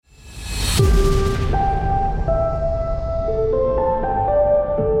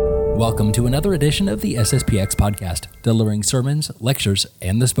Welcome to another edition of the SSPX podcast, delivering sermons, lectures,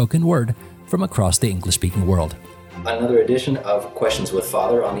 and the spoken word from across the English-speaking world. Another edition of Questions with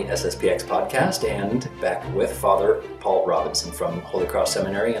Father on the SSPX podcast, and back with Father Paul Robinson from Holy Cross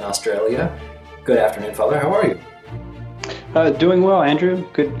Seminary in Australia. Good afternoon, Father. How are you? Doing well, Andrew.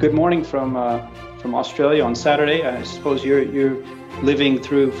 Good morning from Australia on Saturday. I suppose you're living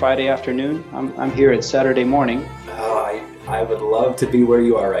through Friday afternoon. I'm here at Saturday morning. I would love to be where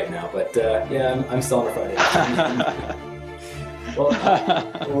you are right now, but I'm still on a Friday afternoon. Well,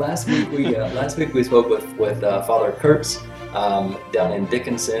 last week we spoke with Father Kurtz down in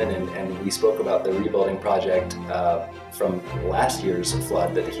Dickinson, and we spoke about the rebuilding project from last year's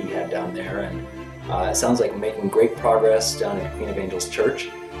flood that he had down there, and it sounds like making great progress down at Queen of Angels Church.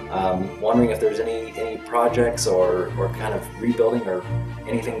 Wondering if there's any projects or kind of rebuilding or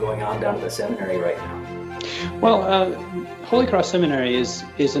anything going on down at the seminary right now. Well, Holy Cross Seminary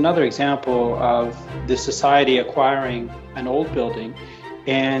is another example of the society acquiring an old building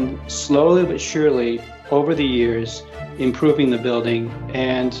and slowly but surely over the years improving the building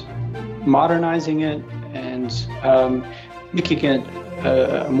and modernizing it and making it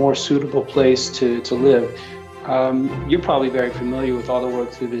a more suitable place to live. You're probably very familiar with all the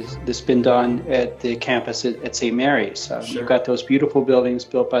work that's been done at the campus at St. Mary's. Sure. You've got those beautiful buildings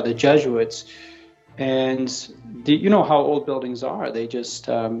built by the Jesuits. And you know how old buildings are. They just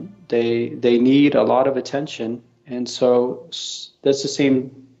they need a lot of attention, and so that's the same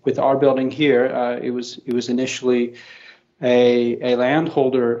with our building here. It was initially a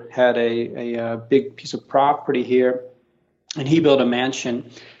landholder had a big piece of property here, and he built a mansion.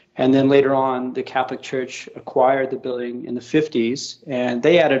 And then later on, the Catholic Church acquired the building in the 50s, and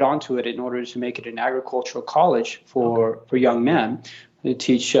they added on to it in order to make it an agricultural college for young men. They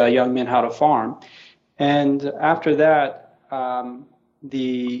teach young men how to farm. And after that,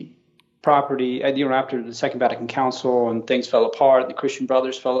 the property, after the Second Vatican Council and things fell apart, the Christian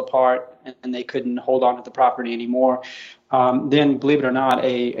Brothers fell apart, and they couldn't hold on to the property anymore. Then, believe it or not,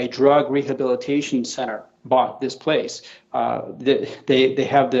 a drug rehabilitation center bought this place. They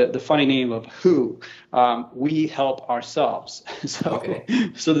have the funny name of WHO. We help ourselves.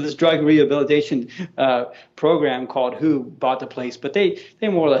 So this drug rehabilitation program called WHO bought the place, but they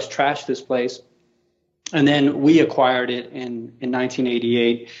more or less trashed this place. And then we acquired it in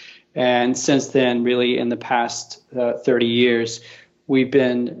 1988. And since then, really in the past 30 years, we've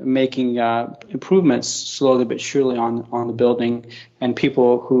been making improvements slowly but surely on the building. And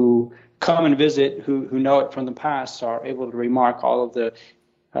people who come and visit, who know it from the past, are able to remark all of the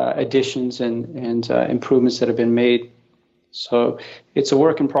additions and improvements that have been made. So it's a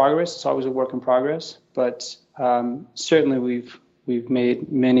work in progress. It's always a work in progress, but certainly we've made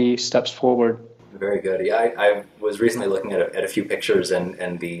many steps forward. Very good. Yeah, I was recently looking at a few pictures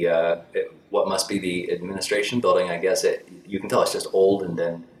and the what must be the administration building. I guess you can tell it's just old and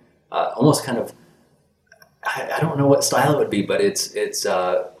then almost kind of, I don't know what style it would be, but it's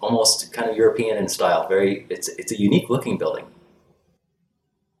almost kind of European in style. It's a unique looking building.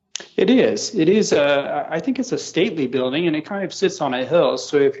 It is. I think it's a stately building, and it kind of sits on a hill.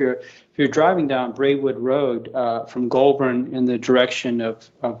 So if you're driving down Braidwood Road from Goulburn in the direction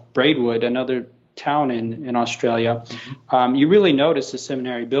of Braidwood, another town in Australia, you really notice the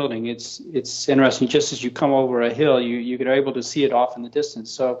seminary building. It's interesting. Just as you come over a hill, you're able to see it off in the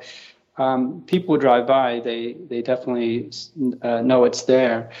distance. So people who drive by, they definitely know it's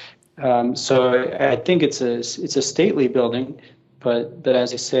there. So I think it's a stately building, but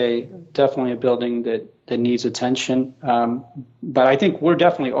as I say, definitely a building that needs attention. But I think we're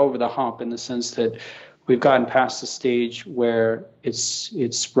definitely over the hump in the sense that we've gotten past the stage where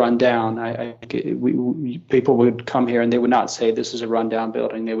it's run down. People would come here and they would not say this is a rundown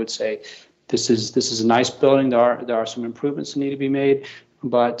building. They would say this is a nice building. There are some improvements that need to be made,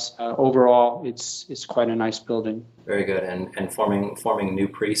 but overall it's quite a nice building. Very good. And forming new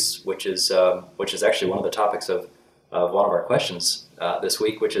priests, which is actually one of the topics of one of our questions this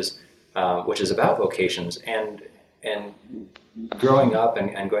week, which is about vocations and growing up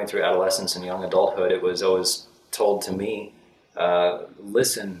and going through adolescence and young adulthood. It was always told to me,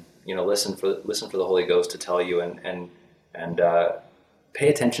 listen for the Holy Ghost to tell you and pay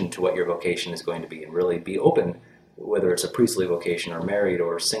attention to what your vocation is going to be, and really be open, whether it's a priestly vocation or married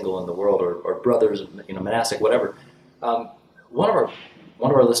or single in the world or brothers, monastic, whatever. One of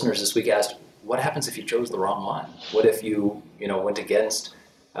our listeners this week asked, what happens if you chose the wrong one? What if you went against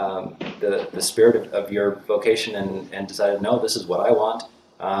the spirit of your vocation and decided, no, this is what I want,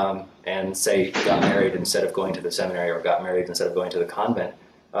 and say got married instead of going to the seminary or got married instead of going to the convent?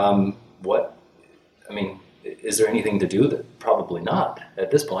 is there anything to do? That probably not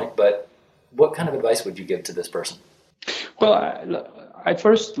at this point, but what kind of advice would you give to this person? Well, I'd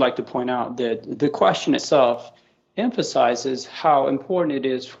first like to point out that the question itself emphasizes how important it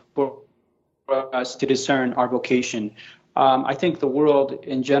is for us to discern our vocation. I think the world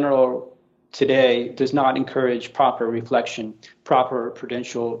in general today does not encourage proper reflection, proper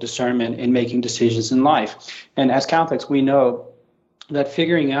prudential discernment in making decisions in life. And as Catholics, we know that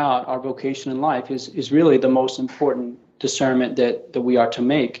figuring out our vocation in life is really the most important discernment that we are to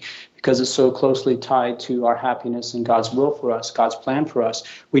make, because it's so closely tied to our happiness and God's will for us, God's plan for us.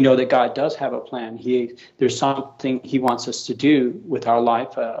 We know that God does have a plan. There's something he wants us to do with our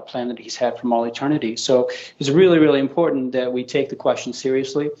life, a plan that he's had from all eternity. So it's really, really important that we take the question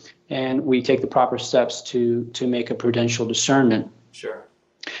seriously and we take the proper steps to make a prudential discernment. Sure.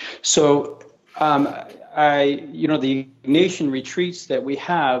 So the Ignatian retreats that we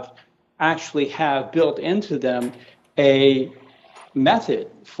have actually have built into them a method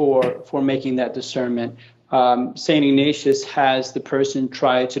for making that discernment. St. Ignatius has the person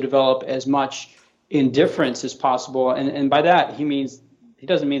try to develop as much indifference as possible, and by that he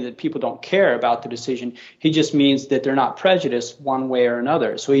doesn't mean that people don't care about the decision. He just means that they're not prejudiced one way or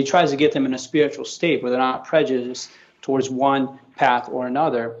another. So he tries to get them in a spiritual state where they're not prejudiced towards one path or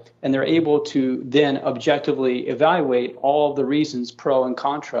another, and they're able to then objectively evaluate all the reasons pro and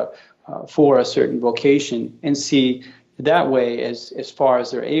contra for a certain vocation, and see that way, as far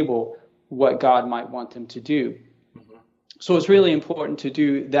as they're able, what God might want them to do. Mm-hmm. So it's really important to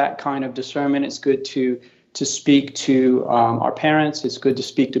do that kind of discernment. It's good to speak to our parents. It's good to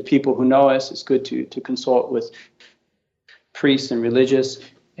speak to people who know us. It's good to consult with priests and religious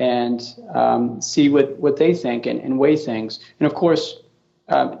and see what they think and weigh things. And of course,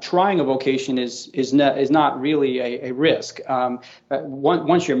 trying a vocation is not really a risk.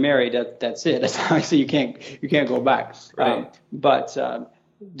 Once you're married, that's it. That's obviously you can't go back. Right. But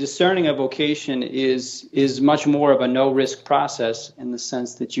discerning a vocation is much more of a no risk process, in the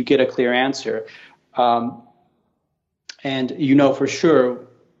sense that you get a clear answer, and you know for sure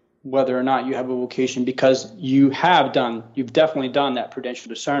whether or not you have a vocation, because you've definitely done that prudential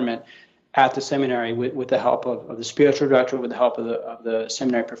discernment at the seminary with the help of the spiritual director, with the help of the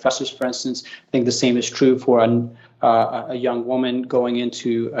seminary professors, for instance. I think the same is true for a young woman going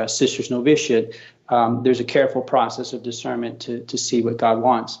into a sister's novitiate. There's a careful process of discernment to see what God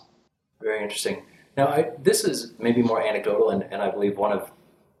wants. Very interesting. Now, this is maybe more anecdotal, and I believe one of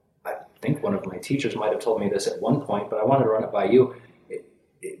my teachers might have told me this at one point, but I wanted to run it by you.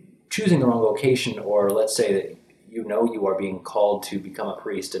 Choosing the wrong vocation, or let's say that you know you are being called to become a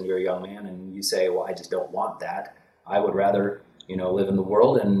priest and you're a young man and you say, well, I just don't want that. I would rather, live in the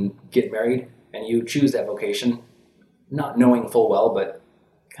world and get married, and you choose that vocation, not knowing full well, but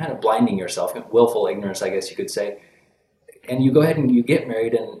kind of blinding yourself, willful ignorance, I guess you could say. And you go ahead and you get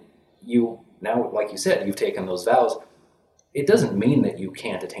married, and you now, like you said, you've taken those vows. It doesn't mean that you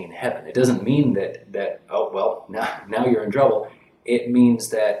can't attain heaven. It doesn't mean that oh, well, now you're in trouble. It means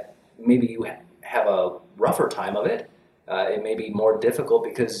that maybe you have a rougher time of it. It may be more difficult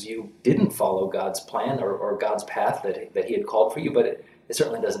because you didn't follow God's plan or God's path that he had called for you, but it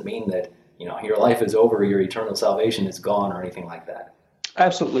certainly doesn't mean that your life is over, your eternal salvation is gone, or anything like that.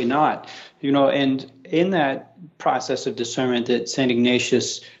 Absolutely not. And in that process of discernment that St.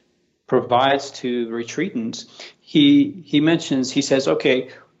 Ignatius provides to retreatants, he says, okay,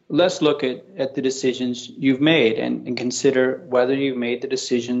 let's look at the decisions you've made and consider whether you've made the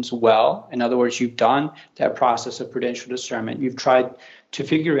decisions well. In other words, you've done that process of prudential discernment. You've tried to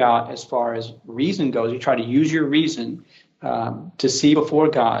figure out, as far as reason goes, you try to use your reason to see before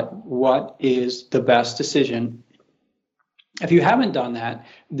God what is the best decision. If you haven't done that,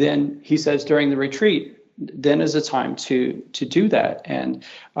 then he says during the retreat, then is the time to do that. And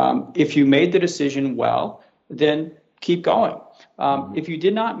if you made the decision well, then keep going. If you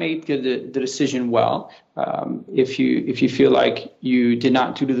did not make the decision well, if you feel like you did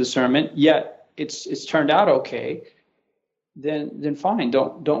not do the discernment, yet it's turned out okay, then fine.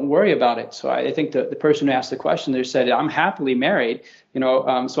 Don't worry about it. So I think the person who asked the question there said, I'm happily married.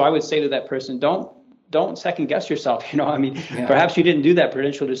 So I would say to that person, don't second guess yourself. Perhaps you didn't do that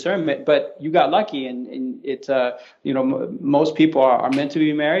prudential discernment, but you got lucky, and it's most people are meant to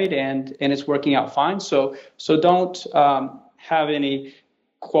be married, and it's working out fine. So don't have any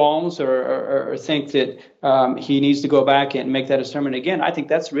qualms or think that he needs to go back and make that discernment again. I think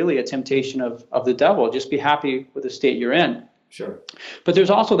that's really a temptation of the devil. Just be happy with the state you're in. Sure. But there's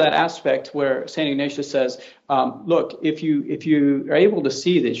also that aspect where St. Ignatius says, look, if you are able to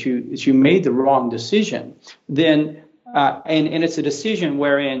see that you made the wrong decision, then and it's a decision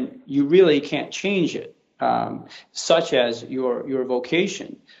wherein you really can't change it. such as your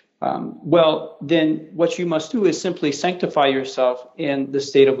vocation, well, then what you must do is simply sanctify yourself in the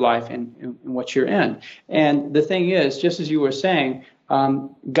state of life and in what you're in. And the thing is, just as you were saying,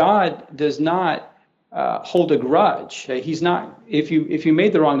 God does not hold a grudge. He's not. If you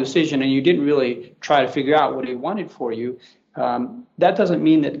made the wrong decision and you didn't really try to figure out what He wanted for you, that doesn't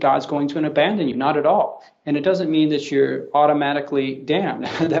mean that God's going to abandon you. Not at all. And it doesn't mean that you're automatically damned.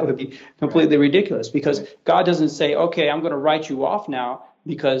 That would be completely ridiculous, because God doesn't say, okay, I'm going to write you off now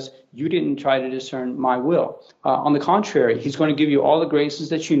because you didn't try to discern my will. On the contrary, He's going to give you all the graces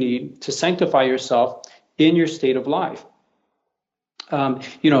that you need to sanctify yourself in your state of life. We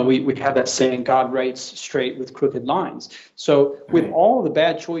have that saying, God writes straight with crooked lines. So with all the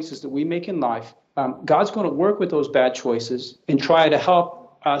bad choices that we make in life, God's going to work with those bad choices and try to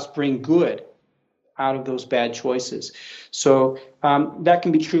help us bring good out of those bad choices. So that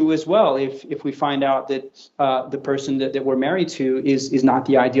can be true as well if we find out that the person that we're married to is not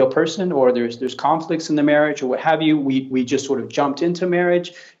the ideal person, or there's conflicts in the marriage or what have you. We just sort of jumped into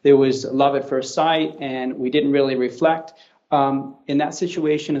marriage. There was love at first sight and we didn't really reflect. In that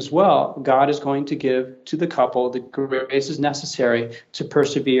situation as well, God is going to give to the couple the graces necessary to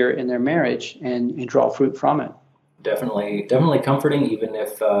persevere in their marriage and draw fruit from it. Definitely comforting, even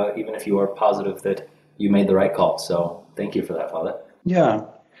if you are positive that you made the right call. So thank you for that, Father. Yeah.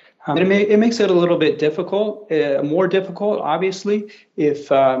 It makes it a little bit difficult, more difficult, obviously,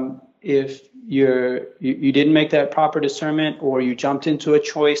 if you didn't make that proper discernment, or you jumped into a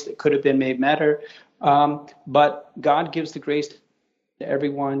choice that could have been made better. But God gives the grace to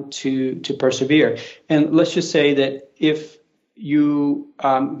everyone to persevere. And let's just say that if you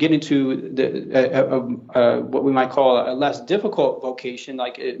get into what we might call a less difficult vocation,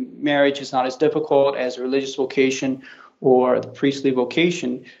 like marriage is not as difficult as a religious vocation or the priestly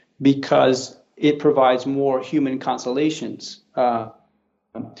vocation, because it provides more human consolations.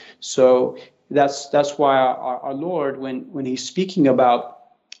 So that's why our Lord, when He's speaking about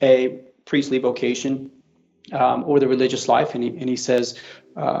a priestly vocation or the religious life, and he says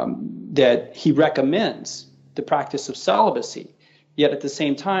that He recommends the practice of celibacy. Yet at the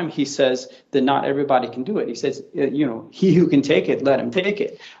same time, He says that not everybody can do it. He says, he who can take it, let him take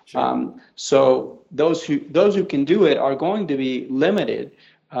it. Sure. So those who can do it are going to be limited.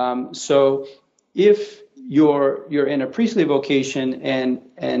 So if you're in a priestly vocation and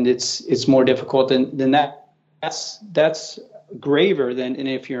it's more difficult, then that's graver than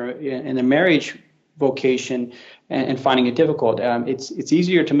if you're in a marriage vocation and finding it difficult. It's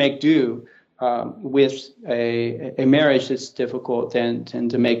easier to make do with a marriage that's difficult than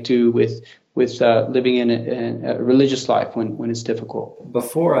to make do with living in a religious life when it's difficult.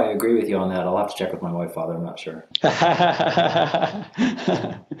 Before I agree with you on that, I'll have to check with my wife, Father. I'm not sure.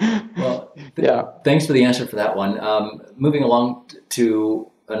 Well, Thanks for the answer for that one. Moving along to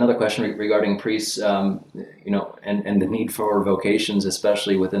another question regarding priests, and the need for vocations,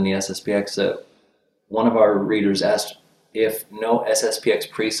 especially within the SSPX. One of our readers asked if no SSPX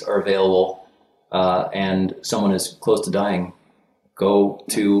priests are available and someone is close to dying, go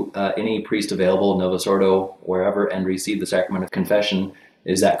to any priest available, Novus Ordo, wherever, and receive the sacrament of confession.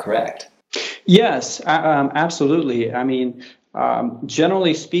 Is that correct? Yes, absolutely. I mean,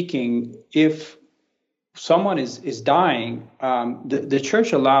 generally speaking, if someone is dying, the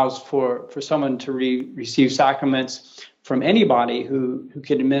church allows for someone to receive sacraments from anybody who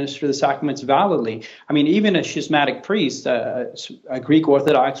can administer the sacraments validly. I mean, even a schismatic priest, a Greek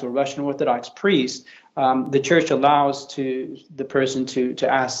Orthodox or Russian Orthodox priest, the church allows the person to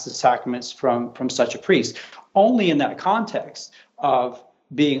ask the sacraments from such a priest, only in that context of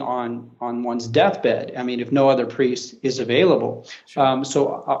being on one's deathbed. I mean, if no other priest is available. Sure.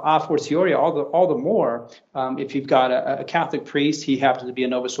 So a fortiori, all the more, if you've got a Catholic priest, he happens to be a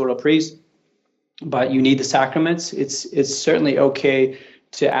Novus Ordo priest, but you need the sacraments, it's certainly okay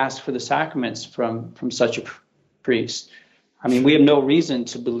to ask for the sacraments from such a priest. I mean, we have no reason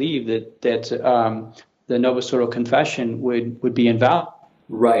to believe that the Novus Ordo confession would be invalid.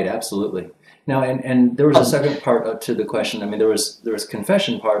 Right, absolutely. Now, and there was a second part to the question. I mean, there was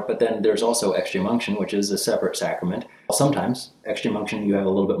confession part, but then there's also extreme unction, which is a separate sacrament. Sometimes extreme unction, you have a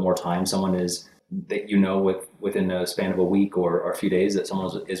little bit more time. Someone is that within a span of a week or a few days that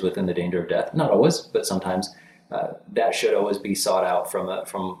someone is within the danger of death. Not always, but sometimes that should always be sought out from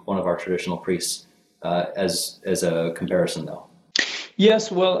one of our traditional priests as a comparison, though.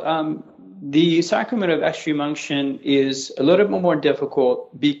 Yes, well, the sacrament of extreme unction is a little bit more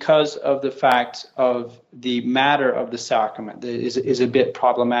difficult because of the fact of the matter of the sacrament is a bit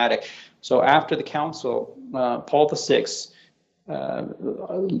problematic. So after the council, Paul VI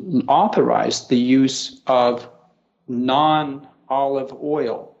authorized the use of non-olive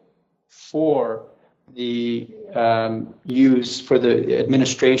oil for the use for the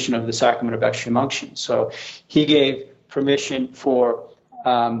administration of the sacrament of extreme unction. So he gave permission for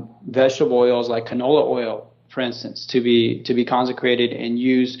vegetable oils like canola oil, for instance, to be consecrated and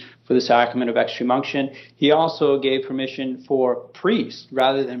used for the sacrament of extreme unction. He also gave permission for priests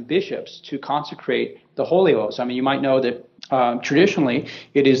rather than bishops to consecrate the holy oils. I mean, you might know that traditionally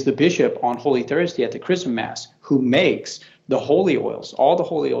it is the bishop on Holy Thursday at the Chrism Mass who makes the holy oils, all the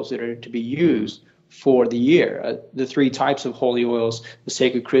holy oils that are to be used for the year. The three types of holy oils: the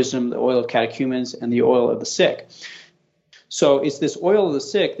sacred chrism, the oil of catechumens, and the oil of the sick. So it's this oil of the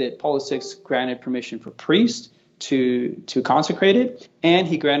sick that Paul VI granted permission for priests to consecrate it, and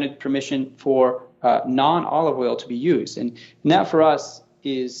he granted permission for non-olive oil to be used. And that for us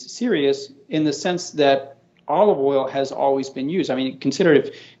is serious in the sense that olive oil has always been used. I mean, consider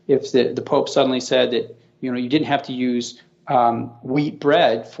if the Pope suddenly said that you didn't have to use wheat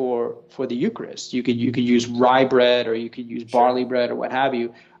bread for the Eucharist. You could use rye bread, or you could use barley bread, or what have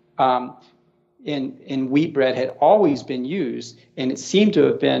you. And wheat bread had always been used, and it seemed to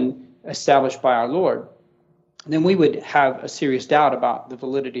have been established by our Lord. Then we would have a serious doubt about the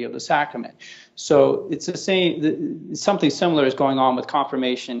validity of the sacrament. So it's the same. Something similar is going on with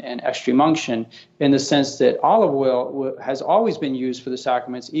confirmation and extreme unction, in the sense that olive oil has always been used for the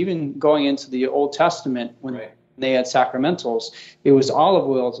sacraments, even going into the Old Testament when. Right. They had sacramentals, it was olive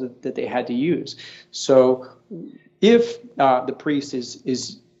oil that they had to use. So if the priest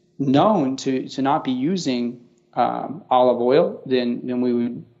is known to not be using olive oil, then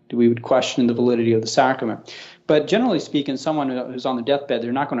we would question the validity of the sacrament. But generally speaking, someone who's on the deathbed,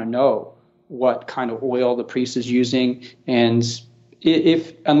 they're not going to know what kind of oil the priest is using, and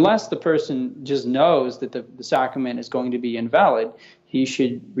unless the person just knows that the sacrament is going to be invalid, he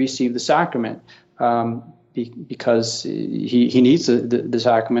should receive the sacrament. Because he needs the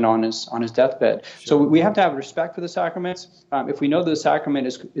sacrament on his deathbed. Sure. So we have to have respect for the sacraments. If we know that the sacrament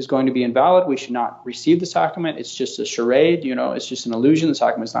is going to be invalid, we should not receive the sacrament. It's just a charade, it's just an illusion. The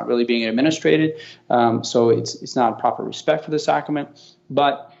sacrament's not really being administrated. So it's not proper respect for the sacrament.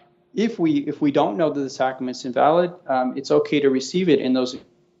 But if we don't know that the sacrament's invalid, it's okay to receive it in those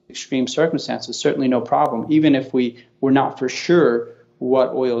extreme circumstances. Certainly no problem, even if we're not for sure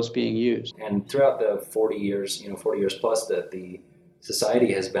what oil is being used. And throughout the 40 years, 40 years plus that the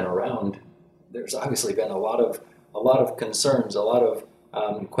society has been around, there's obviously been a lot of concerns, a lot of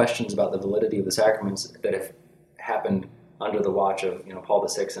questions about the validity of the sacraments that have happened under the watch of Paul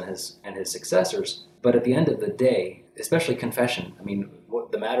VI and his successors. But at the end of the day, especially confession, I mean,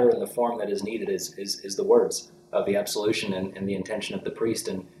 what the matter and the form that is needed is the words of the absolution and the intention of the priest.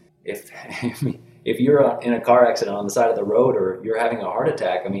 And if you're in a car accident on the side of the road, or you're having a heart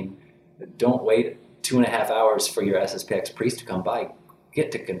attack, I mean, don't wait 2.5 hours for your SSPX priest to come by.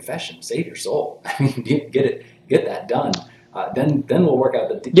 Get to confession, save your soul. I mean, get that done. Then we'll work out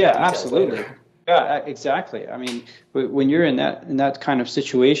the details. Yeah, absolutely. Later. Yeah, exactly. I mean, when you're in that kind of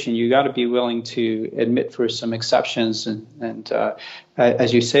situation, you got to be willing to admit for some exceptions, and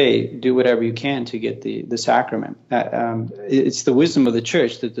as you say, do whatever you can to get the sacrament. It's the wisdom of the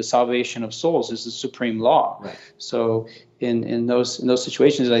Church that the salvation of souls is the supreme law. Right. So in those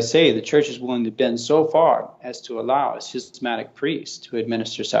situations, as I say, the Church is willing to bend so far as to allow a schismatic priest to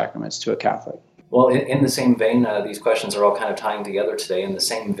administer sacraments to a Catholic. Well, in the same vein, these questions are all kind of tying together today. In the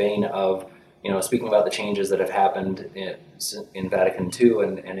same vein of speaking about the changes that have happened in Vatican II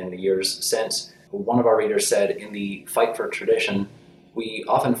and in the years since, one of our readers said, in the fight for tradition, we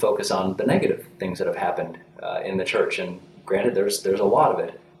often focus on the negative things that have happened in the Church. And granted, there's a lot of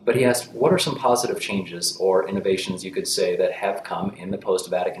it. But he asked, what are some positive changes or innovations, you could say, that have come in the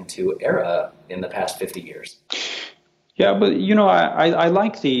post-Vatican II era in the past 50 years? Yeah, but I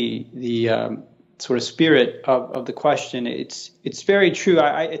like the sort of spirit of the question. It's very true.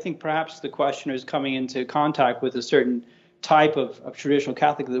 I think perhaps the questioner is coming into contact with a certain type of traditional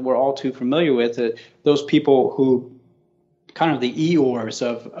Catholic that we're all too familiar with, those people who kind of the Eeyores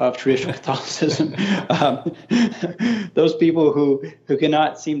of traditional Catholicism, those people who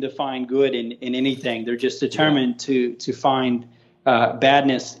cannot seem to find good in anything. They're just determined to find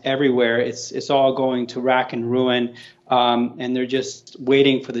badness everywhere. It's all going to rack and ruin. And they're just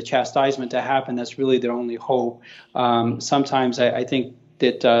waiting for the chastisement to happen. That's really their only hope. Sometimes I think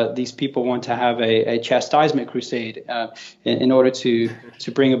that these people want to have a chastisement crusade in order to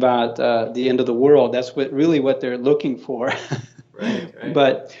bring about the end of the world. That's what they're looking for. Right.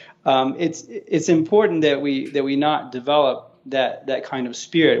 But it's important that we not develop that kind of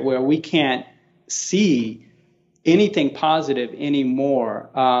spirit where we can't see anything positive anymore.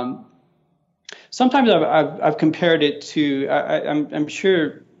 Sometimes I've compared it to, I'm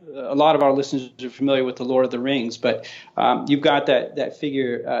sure a lot of our listeners are familiar with the Lord of the Rings, but you've got that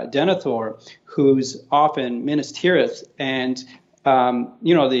figure Denethor, who's often Minas Tirith, and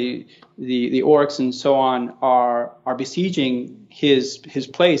the orcs and so on are besieging his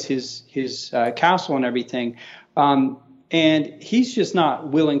place, his castle and everything, and he's just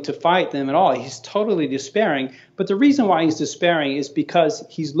not willing to fight them at all. He's totally despairing. But the reason why he's despairing is because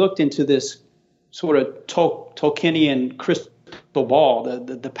he's looked into this sort of Tolkienian crystal ball,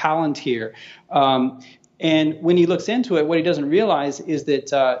 the Palantir. And when he looks into it, what he doesn't realize is that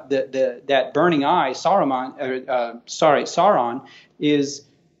that burning eye, Sauron, is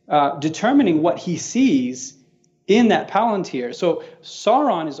determining what he sees in that Palantir. So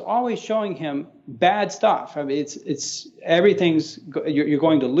Sauron is always showing him bad stuff. I mean, it's everything's you're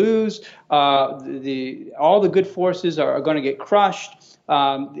going to lose. All the good forces are going to get crushed.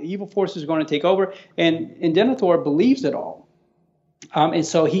 The evil forces are going to take over. And Denethor believes it all. And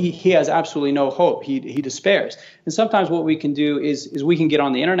so he has absolutely no hope. He despairs. And sometimes what we can do is we can get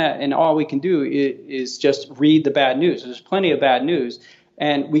on the internet, and all we can do is just read the bad news. There's plenty of bad news.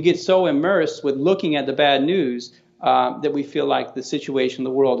 And we get so immersed with looking at the bad news that we feel like the situation in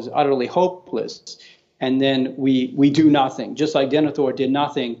the world is utterly hopeless. And then we do nothing, just like Denethor did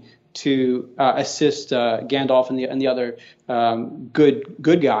nothing to assist Gandalf and the other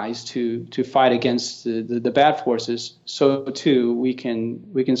good guys to fight against the bad forces. So too we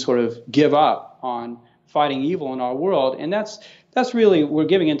can sort of give up on fighting evil in our world, and that's really, we're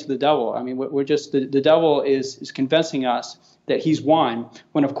giving into the devil. I mean, we're just the devil is convincing us that he's won,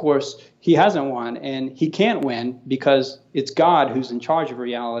 when of course he hasn't won, and he can't win because it's God who's in charge of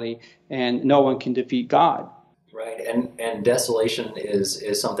reality, and no one can defeat God. Right, and desolation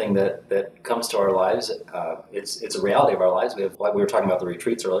is something that comes to our lives. It's a reality of our lives. We were talking about the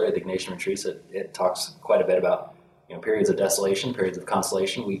retreats earlier, the Ignatian retreats. It talks quite a bit about periods of desolation, periods of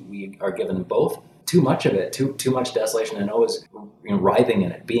consolation. We are given both. Too much of it, too much desolation, and always writhing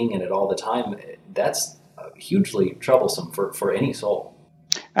in it, being in it all the time. That's hugely troublesome for any soul.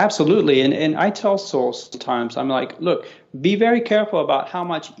 Absolutely, and I tell souls sometimes, I'm like, look, be very careful about how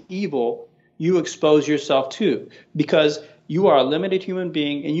much evil you expose yourself to, because you are a limited human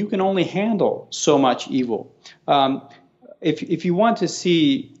being and you can only handle so much evil. If you want to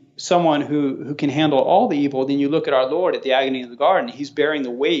see someone who can handle all the evil, then you look at our Lord at the agony of the garden. He's bearing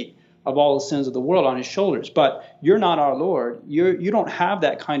the weight of all the sins of the world on his shoulders. But you're not our Lord. You don't have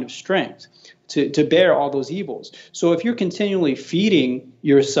that kind of strength to bear all those evils. So if you're continually feeding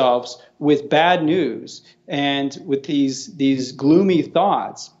yourselves with bad news and with these gloomy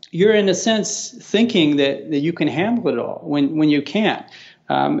thoughts, you're in a sense thinking that you can handle it all when you can't.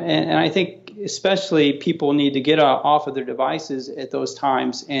 And I think especially people need to get off of their devices at those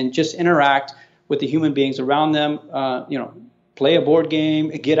times and just interact with the human beings around them. Play a board game,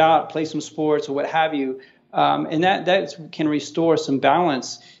 get out, play some sports or what have you. And that can restore some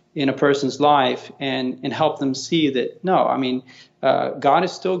balance in a person's life and help them see that, no, I mean, God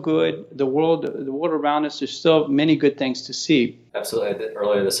is still good. The world around us, there's still many good things to see. Absolutely.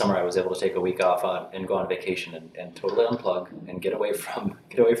 Earlier this summer, I was able to take a week off and go on vacation and totally unplug and get away from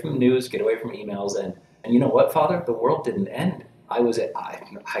news, get away from emails. And you know what, Father? The world didn't end. I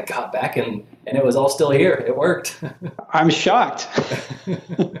got back and it was all still here. It worked. I'm shocked.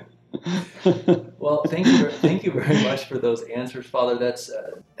 Well, thank you very much for those answers, Father. That's,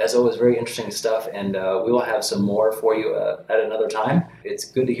 as always, very interesting stuff, and we will have some more for you at another time. It's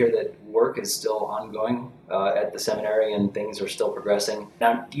good to hear that work is still ongoing at the seminary and things are still progressing.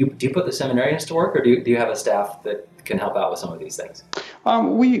 Now, do you put the seminarians to work, or do you have a staff that can help out with some of these things?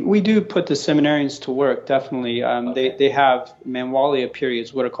 We do put the seminarians to work, definitely. Okay. They have manwalia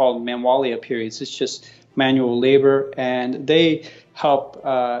periods, what are called manwalia periods. It's just manual labor, and they help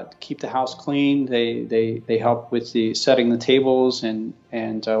keep the house clean. They help with the setting the tables and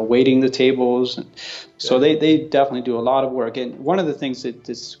waiting the tables. And so they definitely do a lot of work. And one of the things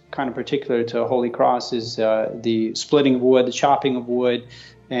that's kind of particular to Holy Cross is the splitting of wood, the chopping of wood,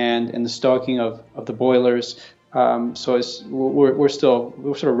 and the stoking of the boilers. So we're sort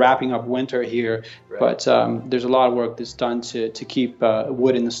of wrapping up winter here, right. But there's a lot of work that's done to keep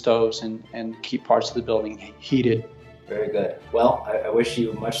wood in the stoves and keep parts of the building heated. Very good. Well, I wish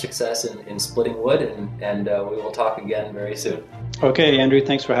you much success in splitting wood, and we will talk again very soon. Okay, Andrew,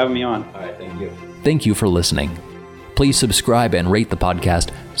 thanks for having me on. All right, thank you. Thank you for listening. Please subscribe and rate the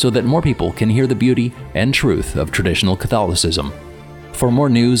podcast so that more people can hear the beauty and truth of traditional Catholicism. For more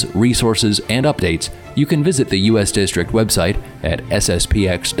news, resources, and updates, you can visit the U.S. District website at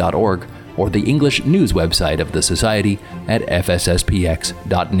sspx.org or the English news website of the Society at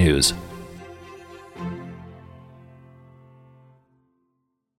fsspx.news.